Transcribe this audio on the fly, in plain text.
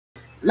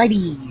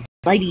Ladies,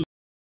 lady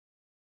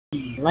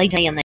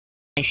in the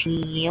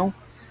show.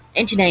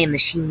 And today in the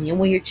show,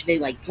 we're here to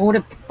do a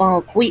Florida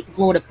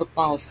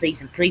football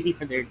season preview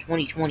for their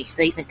 2020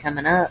 season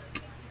coming up.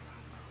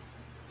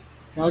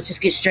 So let's just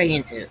get straight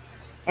into it.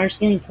 First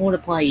game,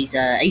 Florida plays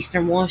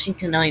Eastern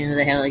Washington. I don't know who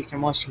the hell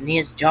Eastern Washington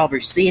is. Jobber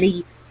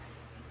City.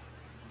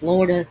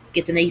 Florida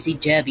gets an easy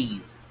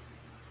W.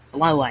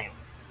 Blowout.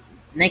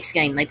 Next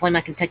game, they play my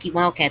Kentucky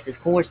Wildcats.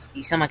 Of course,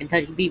 you saw my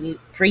Kentucky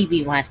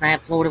preview last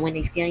night. Florida win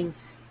this game.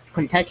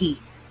 Kentucky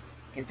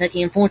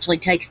unfortunately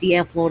takes the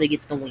L. Florida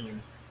gets the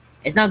win.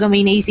 It's not going to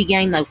be an easy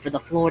game, though, for the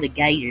Florida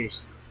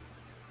Gators.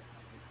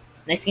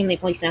 Next game, they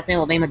play South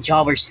Alabama,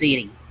 Jobber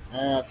City.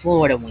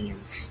 Florida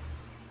wins.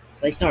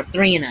 They start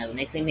 3-0.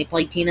 Next game, they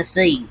play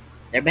Tennessee.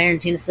 They're better than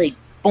Tennessee,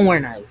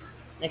 4-0.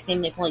 Next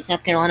game, they play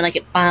South Carolina, make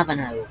it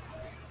 5-0.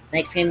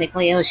 Next game, they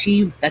play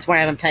LSU. That's where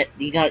I have them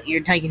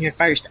you're taking your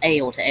first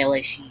L to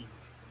LSU.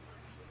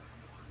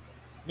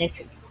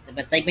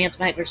 But they bounce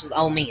back versus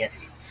Ole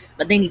Miss.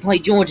 But then you play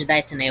Georgia,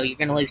 that's an L. You're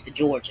going to lose to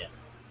Georgia.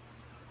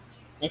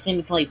 Next time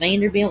you play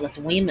Vanderbilt, that's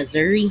a win.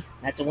 Missouri,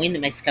 that's a win. New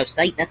Mexico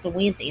State, that's a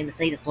win.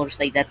 Tennessee, Florida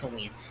State, that's a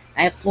win.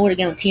 I have Florida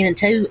going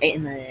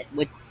 10-2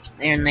 with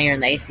they're in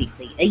the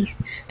SEC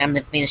East. I'm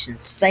finishing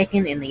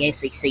second in the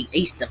SEC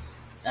East of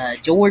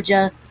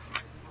Georgia,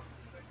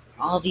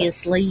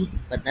 obviously.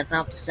 But that's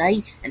all to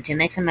say. Until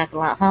next time, I can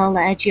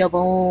holla at you,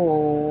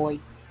 boy.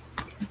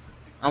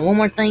 One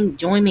more thing,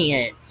 join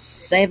me at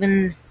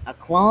 7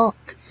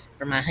 o'clock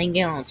for my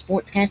hangout on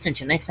Sportscast.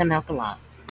 Until next time, Alkali.